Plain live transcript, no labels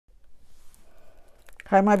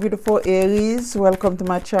Hi my beautiful Aries, welcome to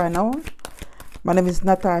my channel. My name is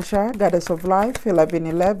Natasha, Goddess of Life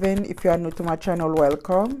 1111. If you are new to my channel,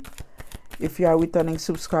 welcome. If you are returning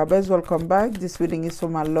subscribers, welcome back. This reading is for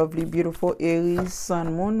my lovely beautiful Aries,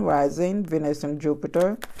 Sun, Moon, Rising, Venus and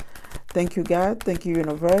Jupiter. Thank you God, thank you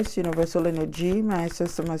universe, universal energy, my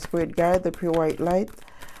ancestor, my spirit guide, the pure white light.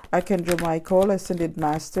 Archangel Michael, Ascended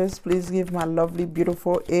Masters, please give my lovely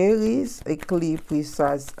beautiful Aries a clear,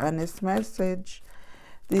 precise, honest message.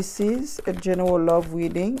 This is a general love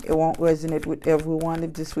reading. It won't resonate with everyone.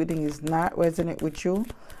 If this reading is not resonate with you,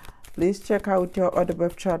 please check out your other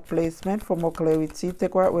birth chart placement for more clarity.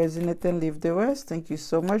 Take what resonates and leave the rest. Thank you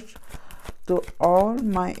so much to all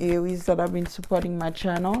my Aries that have been supporting my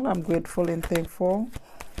channel. I'm grateful and thankful.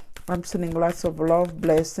 I'm sending lots of love,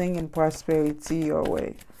 blessing, and prosperity your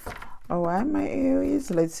way. All right, my Aries,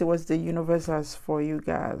 let's see what the universe has for you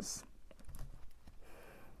guys.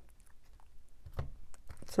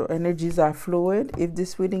 So energies are fluid. If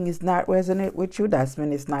this reading is not resonate with you, that's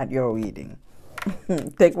mean it's not your reading.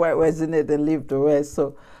 Take what resonates and leave the rest.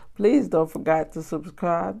 So please don't forget to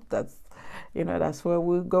subscribe. That's that's where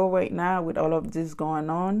we go right now with all of this going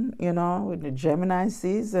on, with the Gemini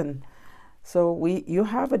season. So you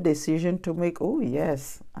have a decision to make. Oh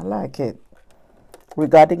yes, I like it.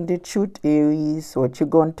 Regarding the truth, Aries, what you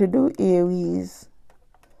going to do, Aries?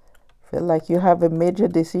 Feel like you have a major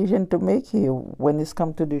decision to make here when it's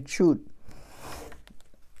come to the truth.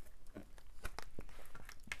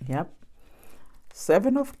 Yep.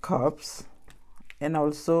 Seven of Cups and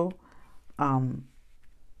also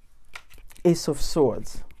Ace of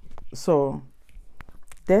Swords. So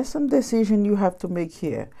there's some decision you have to make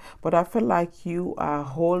here, but I feel like you are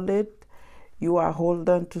holding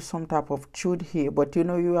to some type of truth here, but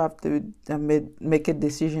you have to make a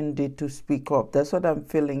decision to speak up. That's what I'm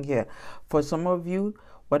feeling here. For some of you,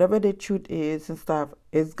 whatever the truth is and stuff,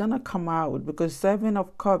 it's gonna come out, because Seven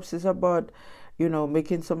of Cups is about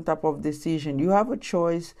making some type of decision. You have a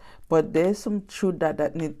choice, but there's some truth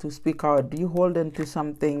that need to speak out. You hold on to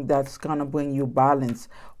something that's gonna bring you balance.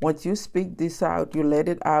 Once you speak this out, you let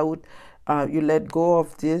it out, you let go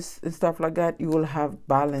of this and stuff like that, you will have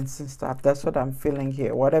balance and stuff. That's what I'm feeling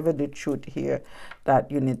here. Whatever the truth here that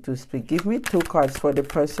you need to speak. Give me two cards for the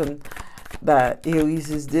person that Aries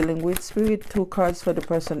is dealing with. Spirit, two cards for the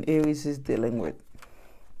person Aries is dealing with.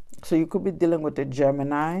 So you could be dealing with a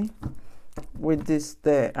Gemini with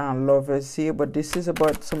the lovers here, but this is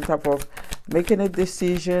about some type of making a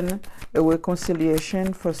decision, a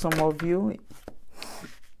reconciliation for some of you.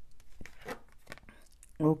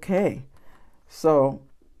 Okay, so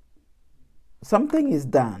something is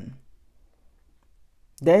done.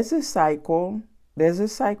 There's a cycle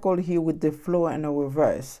here with the flow and a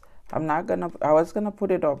reverse. I was gonna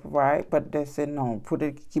put it up right, but they said no,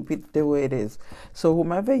 keep it the way it is. So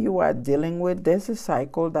whomever you are dealing with, there's a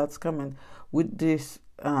cycle that's coming with this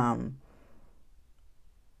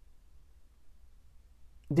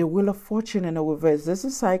the Wheel of Fortune in a reverse. There's a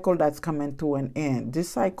cycle that's coming to an end. This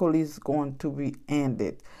cycle is going to be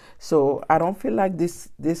ended. So I don't feel like this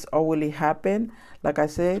already happened. Like I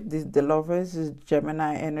said, the lovers is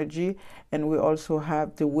Gemini energy, and we also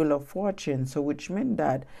have the Wheel of Fortune. So which means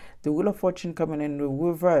that the Wheel of Fortune coming in the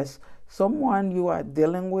reverse. Someone you are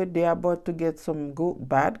dealing with, they're about to get some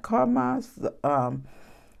bad karmas,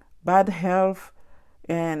 bad health.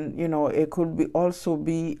 And it could be also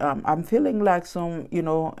be I'm feeling like some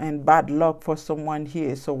and bad luck for someone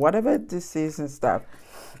here. So whatever this is and stuff.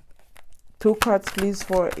 Two cards please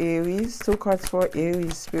for Aries. Two cards for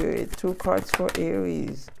Aries, Spirit. Two cards for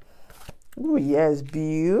Aries. Oh yes,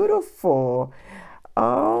 beautiful.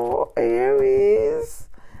 Oh, Aries,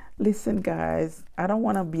 listen guys, I don't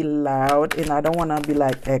want to be loud and I don't want to be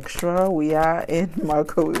like extra. We are in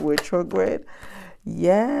Mercury retrograde.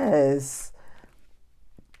 Yes,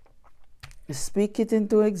 speak it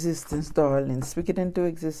into existence, darling. Speak it into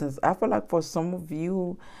existence. I feel like for some of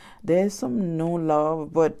you, there's some new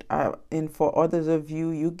love, but and for others of you,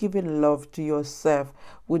 you giving love to yourself.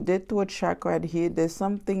 With the throat chakra right here, there's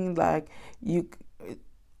something like you.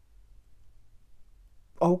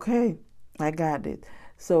 Okay, I got it.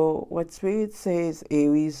 So what Spirit says,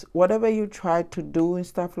 Aries, whatever you try to do and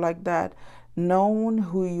stuff like that, knowing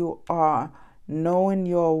who you are, knowing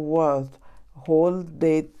your worth, hold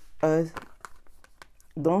it.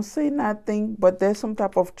 Don't say nothing, but there's some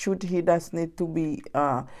type of truth here that need to be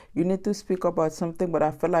you need to speak about something, but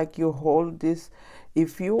I feel like you hold this.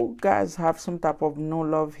 If you guys have some type of no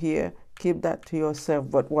love here, keep that to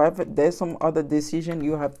yourself. But whatever, there's some other decision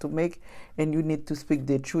you have to make, and you need to speak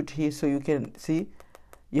the truth here so you can see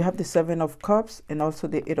you have the Seven of Cups and also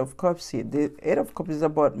the Eight of Cups here. The Eight of Cups is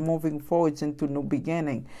about moving forwards into new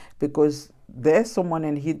beginning, because there's someone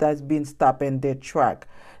in here that's been stopped in their track.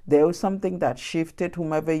 There was something that shifted.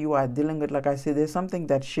 Whomever you are dealing with, like I said, there's something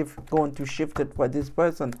that going to shift it for this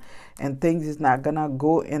person, and things is not gonna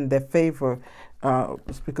go in their favor.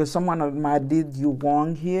 It's because someone might did you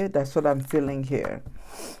wrong here. That's what I'm feeling here.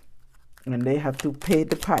 And they have to pay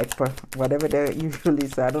the piper, whatever they usually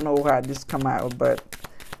say. I don't know how this come out, but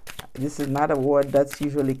this is not a word that's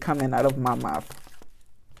usually coming out of my mouth.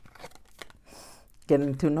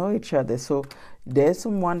 Getting to know each other. So there's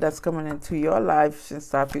someone that's coming into your life and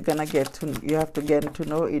stuff. You have to get to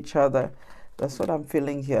know each other. That's what I'm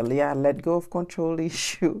feeling here. Yeah, let go of control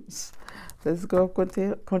issues. Let's go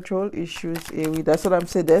of control issues, Aries. That's what I'm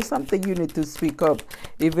saying. There's something you need to speak up.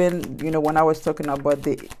 Even, you know, when I was talking about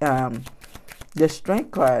the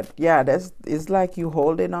Strength card, yeah, it's like you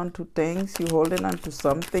holding on to things, you holding on to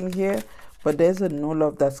something here, but there's a new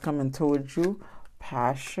love that's coming towards you.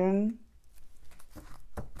 Passion.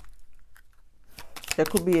 There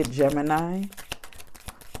could be a Gemini.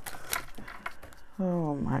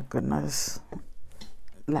 Oh my goodness.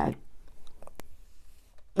 Like,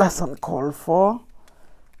 that's uncalled for.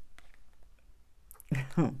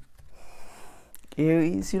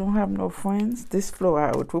 Aries, you don't have no friends. This flow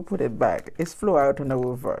out. We'll put it back. It's flow out in the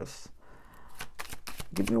reverse.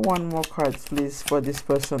 Give me one more card, please, for this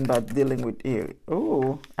person that's dealing with Aries.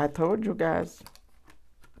 Oh, I told you guys.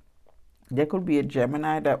 There could be a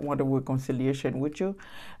Gemini that want a reconciliation with you.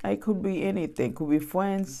 It could be anything. It could be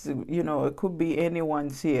friends. You know, it could be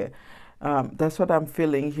anyone's here. That's what I'm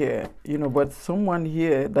feeling here. You know, but someone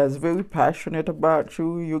here that's very passionate about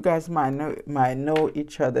you. You guys might know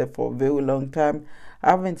each other for a very long time.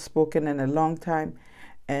 I haven't spoken in a long time.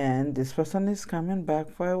 And this person is coming back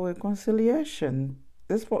for a reconciliation.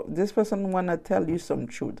 This person want to tell you some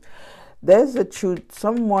truth. There's a truth.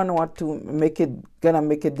 Someone want to gonna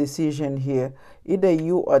make a decision here. Either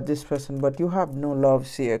you or this person, but you have no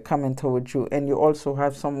loves here coming towards you, and you also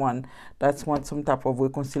have someone that wants some type of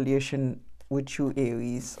reconciliation with you,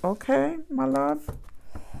 Aries. Okay, my love.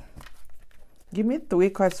 Give me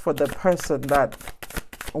 3 cards for the person that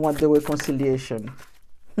want the reconciliation.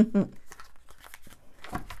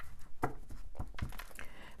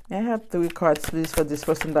 I have 3 cards, please, for this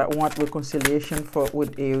person that want reconciliation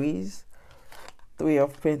with Aries. 3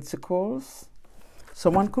 of Pentacles.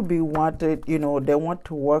 Someone could be wanted, you know, they want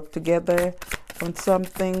to work together on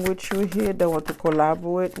something with you here. They want to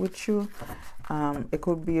collaborate with you. It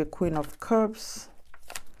could be a Queen of Cups.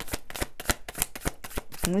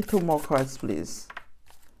 Give me 2 more cards, please.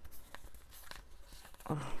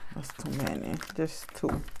 Oh, that's too many. Just 2.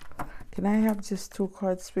 Can I have just 2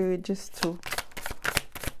 cards, Spirit? Just 2.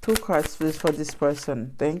 2 cards, please, for this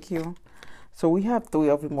person. Thank you. So we have 3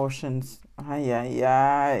 of emotions. Ay, ay,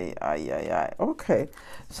 ay, ay, ay, ay. Okay.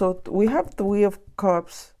 So we have 3 of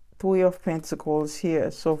Cups, 3 of Pentacles here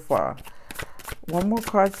so far. 1 more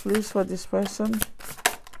card, please, for this person.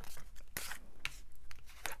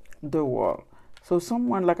 The World. So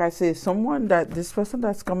someone, like I say, this person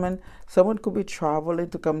that's coming, someone could be traveling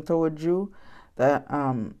to come towards you. That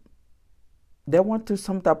they want to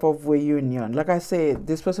some type of reunion. Like I said,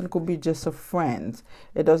 this person could be just a friend.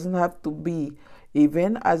 It doesn't have to be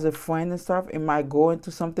even as a friend and stuff. It might go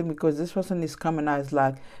into something, because this person is coming as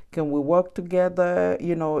like, can we work together?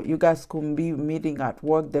 You know, you guys could be meeting at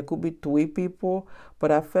work. There could be 3 people,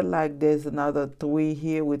 but I feel like there's another 3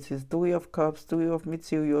 here, which is 3 of Cups, 3 of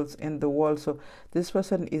Materials in the World. So this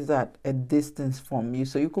person is at a distance from you.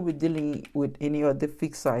 So you could be dealing with any other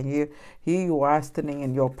fixer here. Here you are standing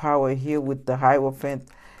in your power here with the Hierophant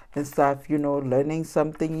and stuff, you know, learning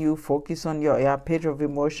something new. Focus on your page of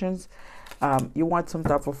emotions. You want some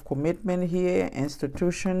type of commitment here,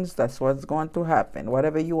 institutions. That's what's going to happen,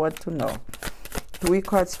 whatever you want to know. 3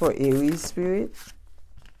 cards for Aries, Spirit.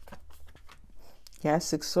 Yeah,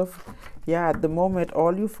 6 of, yeah, at the moment,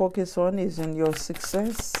 all you focus on is in your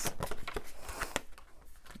success.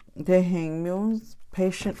 The Hangman,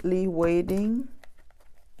 patiently waiting.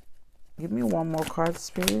 Give me 1 more card,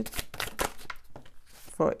 Spirit,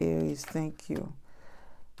 for Aries. Thank you.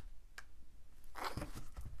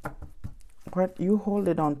 What you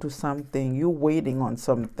holding on to something, you waiting on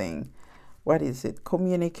something. What is it?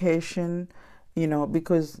 Communication, you know,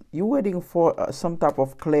 because you're waiting for some type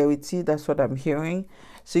of clarity. That's what I'm hearing.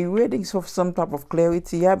 So you're waiting for some type of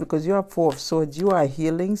clarity, yeah, because you have 4 of Swords. You are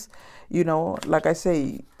healings, you know, like I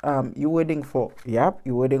say, you're waiting for, yep,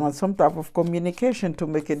 you're waiting on some type of communication to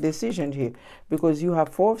make a decision here, because you have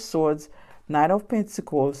 4 of Swords, 9 of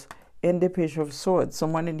Pentacles, and the Page of Swords.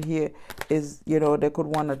 Someone in here is, you know, they could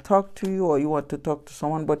want to talk to you, or you want to talk to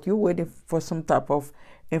someone, but you're waiting for some type of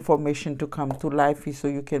information to come to life so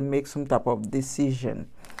you can make some type of decision.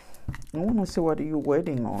 I want to see what are you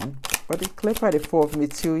waiting on. But it's clear by the Four of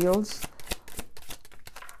Materials.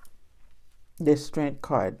 The Strength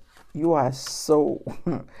card. You are so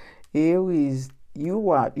Aries.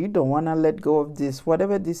 You don't want to let go of this,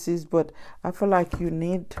 whatever this is, but I feel like you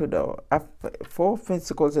need to though. Four of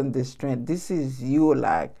Pentacles and the Strength. This is you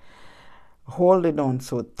like holding on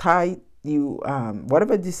so tight. You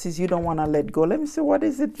whatever this is, you don't want to let go. Let me see, what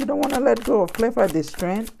is it you don't want to let go of? Clarify the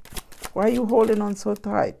Strength. Why are you holding on so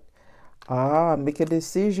tight? Make a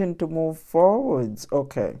decision to move forwards.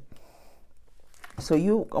 Okay. So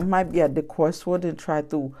you might be at the crossroad and try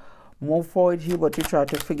to move forward here, but you try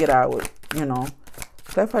to figure it out, you know.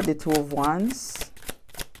 Clarify the Two of Wands.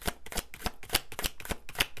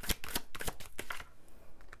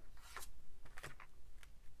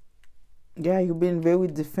 Yeah, you've been very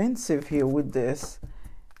defensive here with this.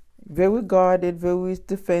 Very guarded, very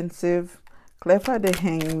defensive. Clarify the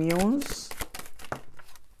Hanged Muse.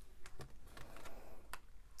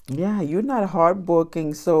 Yeah, you're not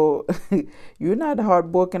heartbroken, so you're not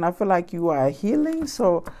heartbroken. I feel like you are healing.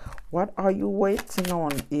 So what are you waiting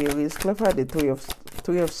on, Aries? Clarify the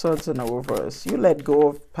Three of Swords in the reverse. You let go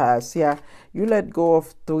of past. Yeah, you let go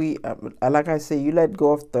of like I say, you let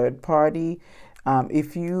go of third party.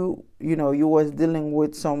 If you know, you was dealing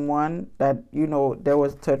with someone that, you know, there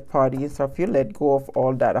was third party and stuff, you let go of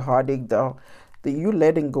all that heartache, the you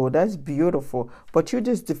letting go. That's beautiful. But you're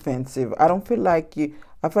just defensive. I don't feel like you.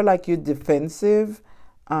 I feel like you're defensive,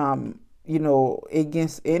 you know,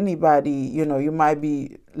 against anybody. You know, you might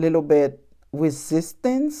be a little bit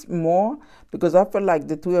resistance more, because I feel like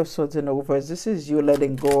the Three of Swords in the reverse, this is you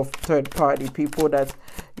letting go of third party people that,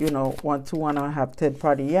 you know, want to have third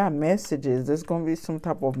party. Yeah, messages. There's going to be some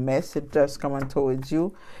type of message that's coming towards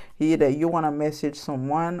you. Either you want to message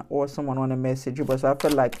someone or someone want to message you. But I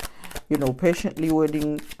feel like, you know, patiently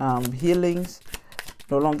waiting, healings.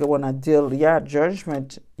 No longer want to deal. Yeah,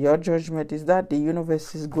 judgment. Your judgment is that the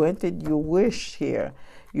universe is granted you wish here.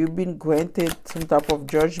 You've been granted some type of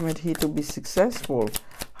judgment here to be successful,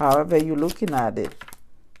 however you're looking at it.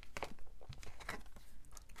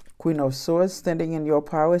 Queen of Swords, standing in your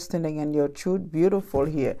power, standing in your truth. Beautiful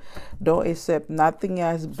here. Don't accept nothing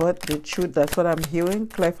else but the truth. That's what I'm hearing.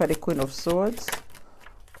 Clarify the Queen of Swords.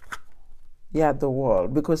 Yeah, the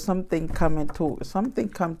world, because something come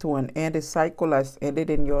to an end. A cycle has ended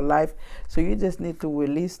in your life, so you just need to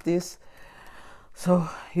release this so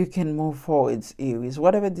you can move forwards, Aries.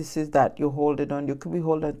 Whatever this is that you're holding on, you could be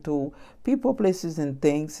holding to people, places, and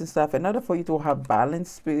things and stuff. In order for you to have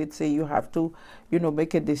balanced spirit, say you have to, you know,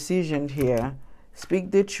 make a decision here.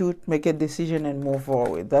 Speak the truth, make a decision, and move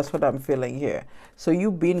forward. That's what I'm feeling here. So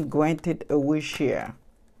you've been granted a wish here,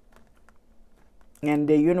 and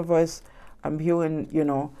the universe, I'm hearing, you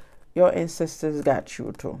know, your ancestors got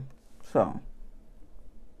you too. So,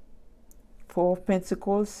 Four of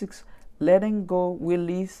Pentacles, Six, letting go,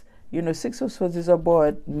 release. You know, Six of Swords is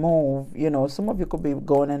about move. You know, some of you could be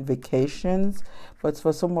going on vacations, but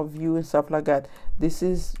for some of you and stuff like that, this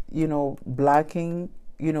is, you know, blocking,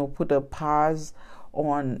 you know, put a pause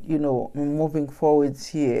on, you know, moving forwards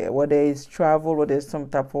here, whether it's travel, whether it's some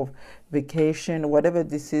type of vacation, whatever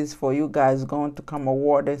this is for you guys, going to come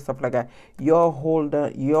award and stuff like that,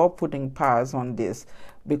 you're putting pause on this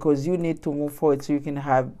because you need to move forward so you can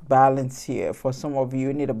have balance here. For some of you,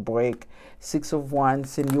 you need a break. Six of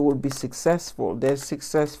Wands, and you will be successful. There's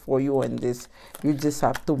success for you in this. You just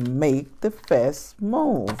have to make the first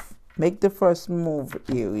move. Make the first move,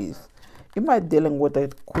 Aries. You might be dealing with a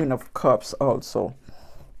Queen of Cups also.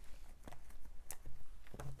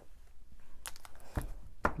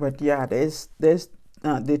 But yeah, there's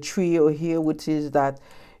the trio here, which is that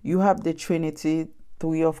you have the Trinity,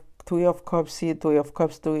 Three of Cups here, Three of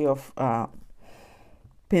Cups, Three of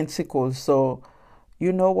Pentacles. So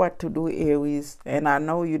you know what to do, Aries. And I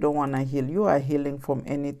know you don't want to heal. You are healing from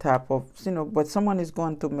any type of, you know, but someone is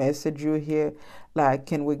going to message you here, like,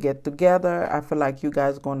 can we get together? I feel like you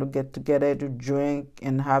guys going to get together to drink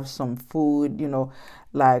and have some food, you know,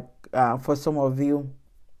 like for some of you,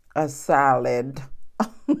 a salad.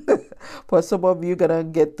 For some of you, gonna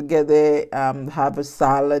get together, have a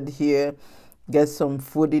salad here, get some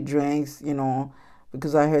foodie drinks, you know,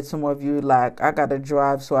 because I heard some of you like, I gotta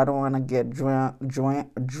drive, so I don't want to get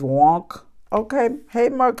drunk. Okay, hey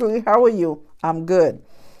Mercury, how are you? I'm good.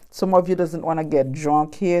 Some of you doesn't want to get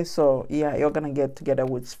drunk here, so yeah, you're gonna get together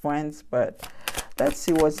with friends, but let's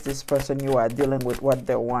see what's this person you are dealing with, what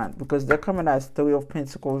they want, because they're coming as Three of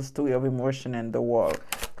Pentacles, Three of Emotion, and the World.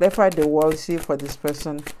 Clarify the World. See for this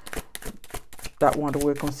person that want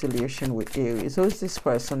reconciliation with Aries. Who is this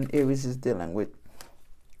person Aries is dealing with?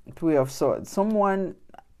 Three of Swords. Someone.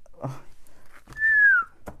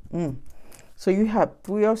 So you have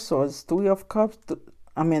Three of Swords, Three of Cups.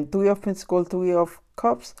 Three of Pentacles, Three of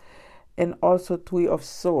Cups, and also Three of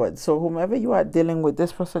Swords. So whomever you are dealing with,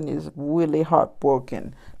 this person is really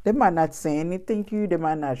heartbroken. They might not say anything to you. They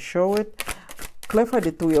might not show it. Clarify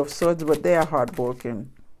the Three of Swords, but they are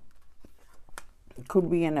heartbroken. It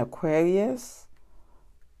could be an Aquarius.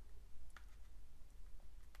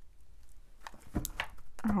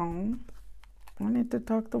 Oh, I need to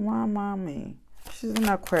talk to my mommy. She's an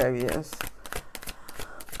Aquarius.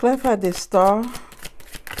 Clarify the Star.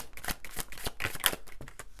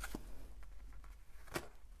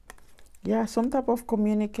 Yeah, some type of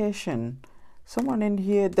communication. Someone in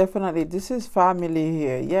here, definitely. This is family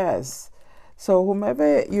here. Yes. So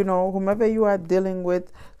whomever, whomever you are dealing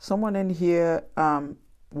with, someone in here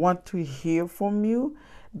want to hear from you.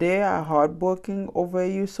 They are heartbroken over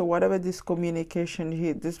you. So whatever this communication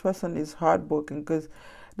here, this person is heartbroken because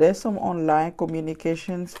there's some online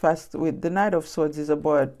communications. Fast with the Knight of Swords is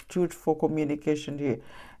about truthful communication here.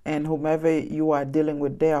 And whomever you are dealing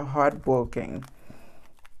with, they are heartbroken.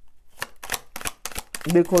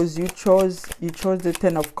 Because you chose the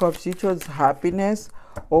Ten of Cups. You chose happiness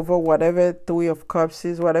over whatever Three of Cups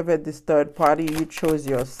is, whatever this third party. You chose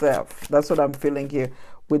yourself. That's what I'm feeling here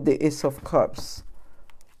with the Ace of Cups.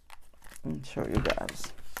 Let me show you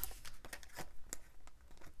guys.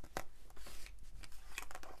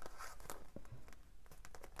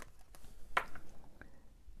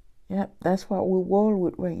 Yep, that's what we roll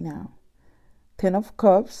with right now. Ten of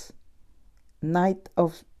Cups, Knight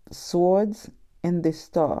of Swords, and the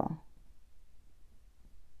Star.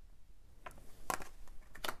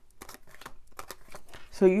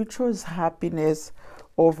 So you chose happiness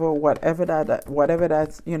over whatever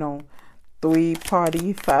that's, three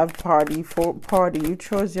party, five party, four party. You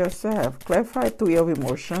chose yourself. Clarify Three of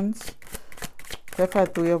Emotions. Clarify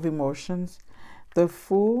Three of Emotions. The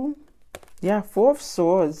Fool. Yeah, Four of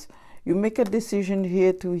Swords. You make a decision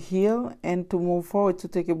here to heal and to move forward, to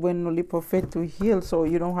take a buen leap of faith to heal. So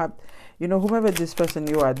you don't have, whomever this person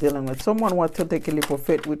you are dealing with, someone wants to take a leap of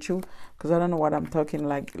faith with you, because I don't know what I'm talking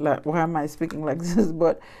like why am I speaking like this,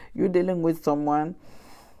 but you're dealing with someone.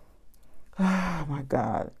 Oh my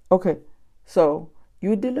God. Okay, so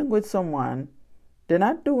you're dealing with someone. They're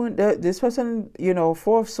not doing this person,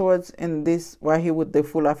 Four of Swords in this right here with the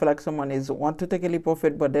Fool. I feel like someone want to take a leap of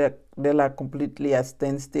faith, but they're like completely at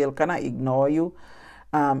standstill, kind of ignore you.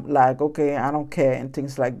 Like, okay, I don't care, and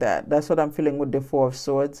things like that. That's what I'm feeling with the Four of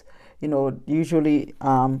Swords. Usually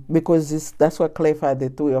because that's what clarified the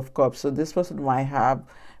Three of Cups. So this person might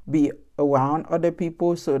be around other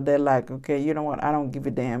people, so they're like, okay, you know what, I don't give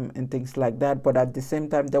a damn, and things like that. But at the same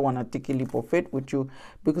time, they want to take a leap of faith with you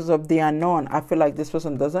because of the unknown. I feel like this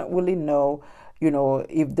person doesn't really know,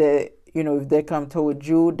 if they come towards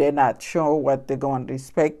you, they're not sure what they're going to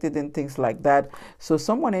expect it and things like that. So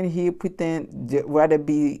someone in here pretend they rather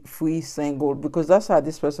be free, single, because that's how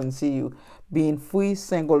this person see you, being free,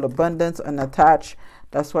 single, abundance, unattached.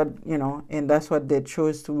 That's what, and that's what they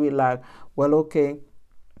chose to be like, well, okay,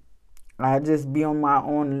 I just be on my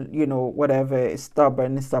own, whatever,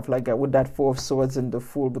 stubborn and stuff like that, with that Four of Swords and the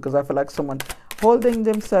Fool, because I feel like someone holding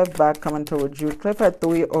themselves back, coming towards you. Clarify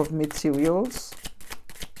Three of Materials.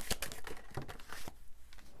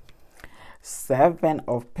 Seven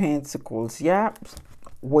of Pentacles. Yeah,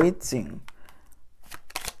 waiting.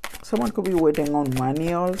 Someone could be waiting on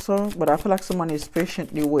money also, but I feel like someone is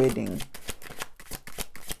patiently waiting.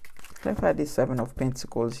 Clarify the Seven of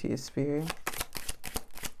Pentacles here, Spirit.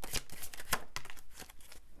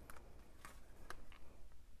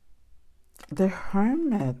 The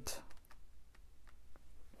Hermit.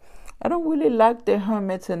 I don't really like the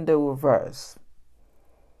Hermit in the reverse.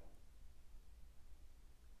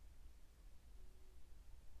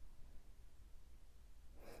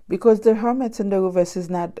 Because the Hermit in the reverse is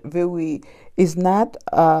not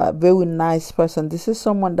a very nice person. This is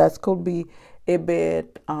someone that could be a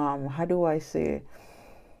bit how do I say,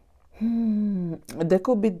 they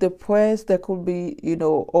could be depressed, they could be,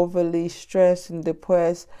 overly stressed and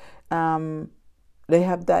depressed. They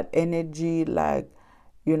have that energy, like,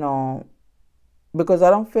 because I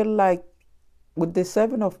don't feel like with the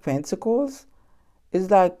Seven of Pentacles, it's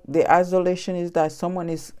like the isolation is that someone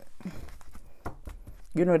is,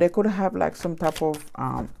 they could have like some type of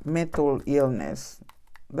mental illness.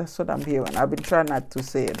 That's what I'm hearing. I've been trying not to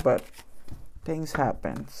say it, but things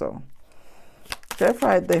happen. So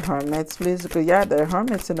Clarify the hermits, please. Because yeah, the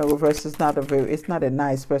hermits in the reverse is not it's not a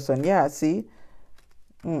nice person. Yeah, see?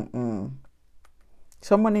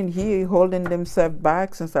 Someone in here holding themselves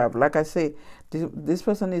back and stuff. Like I say, this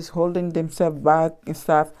person is holding themselves back and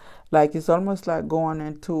stuff. Like it's almost like going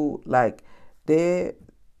into like they're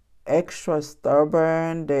extra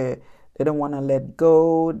stubborn. They don't want to let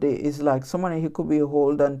go. It's like someone who could be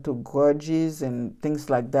holding to grudges and things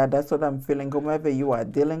like that. That's what I'm feeling. Whomever you are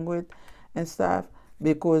dealing with and stuff,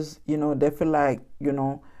 because they feel like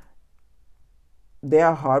they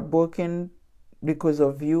are heartbroken because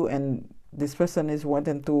of you, and this person is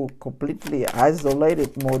wanting to completely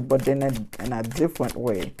isolated mode, but then in a different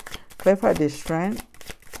way. Clarify the strength.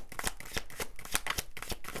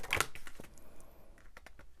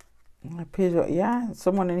 Page of, yeah,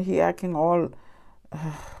 someone in here acting all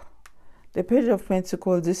the Page of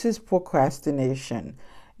Pentacles. This is procrastination.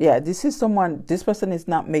 Yeah, this is someone, this person is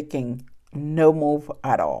not making no move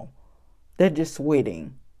at all. They're just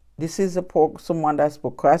waiting. This is someone that's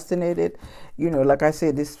procrastinated. Like I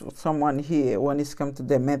said, this someone here, when it's come to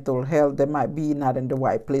their mental health, they might be not in the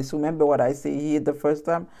right place. Remember what I said here the first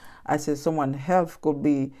time? I said someone's health could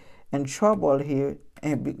be in trouble here,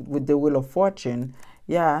 and with the Wheel of Fortune.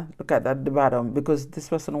 Yeah, look at that at the bottom, because this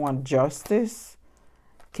person wants justice.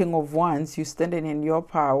 King of Wands, you standing in your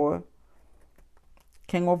power.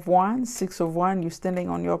 King of Wands, Six of Wands, you standing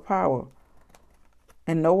on your power.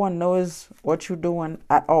 And no one knows what you're doing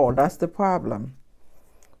at all. That's the problem.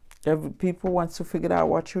 People want to figure out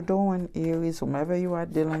what you're doing, Aries, whomever you are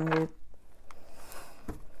dealing with.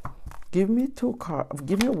 Give me two cards.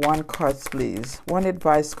 Give me one card, please. One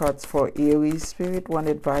advice card for Aries, Spirit. One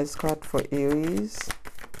advice card for Aries.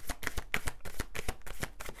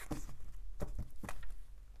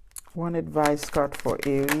 One advice card for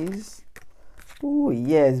Aries. Oh,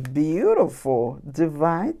 yes, beautiful.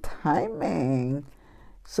 Divine timing.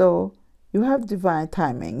 So you have divine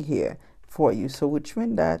timing here for you. So which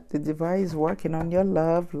means that the divine is working on your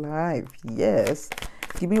love life. Yes.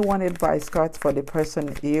 Give me one advice card for the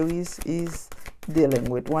person Aries is dealing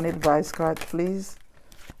with. One advice card, please.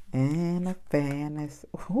 And a fantasy.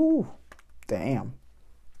 Ooh, damn.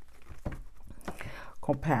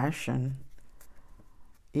 Compassion.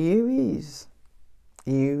 Aries.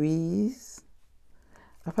 Aries.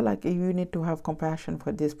 I feel like you need to have compassion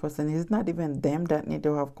for this person. It's not even them that need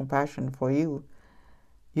to have compassion for you.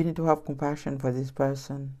 You need to have compassion for this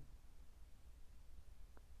person.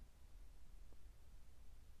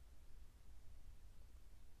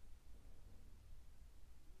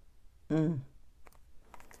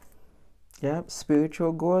 Yep,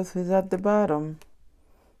 spiritual growth is at the bottom.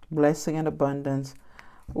 Blessing and abundance.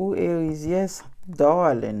 Oh, Aries, yes,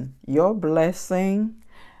 darling. Your blessing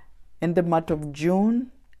in the month of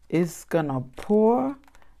June is gonna pour.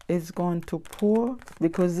 It's going to pour,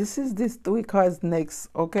 because this is this 3 cards next,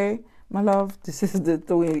 okay, my love? This is the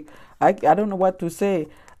 3. I don't know what to say.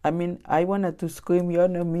 I mean, I wanted to scream. You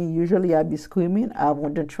know me. Usually I be screaming. I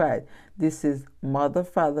want to try. This is Mother,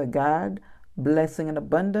 Father, God, blessing and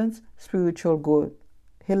abundance, spiritual growth.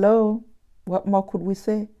 Hello? What more could we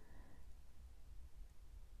say?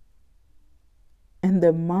 In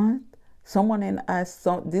the month, someone in us,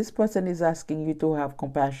 this person is asking you to have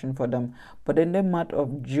compassion for them. But in the month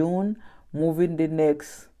of June, moving the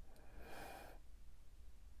next,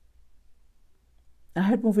 I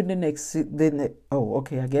heard moving the next, oh,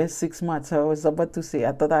 okay, I guess 6 months. I was about to say,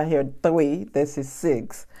 I thought I heard 3, this is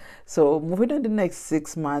 6. So moving in the next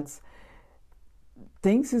 6 months,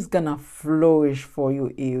 things is gonna flourish for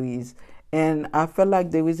you, Aries. And I feel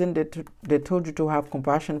like the reason they told you to have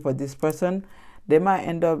compassion for this person, they might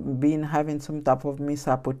end up having some type of missed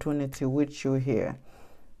opportunity with you here.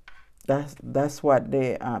 That's what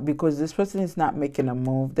they are, because this person is not making a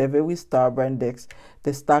move. They're very stubborn.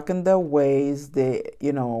 They're stuck in their ways.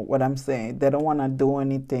 You know what I'm saying. They don't want to do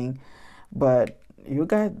anything. But you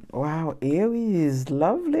got, wow, Aries is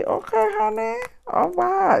lovely. Okay, honey. All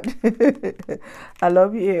right. I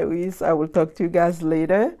love you, Aries. I will talk to you guys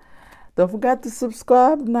later. Don't forget to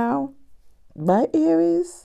subscribe now. Bye, Aries.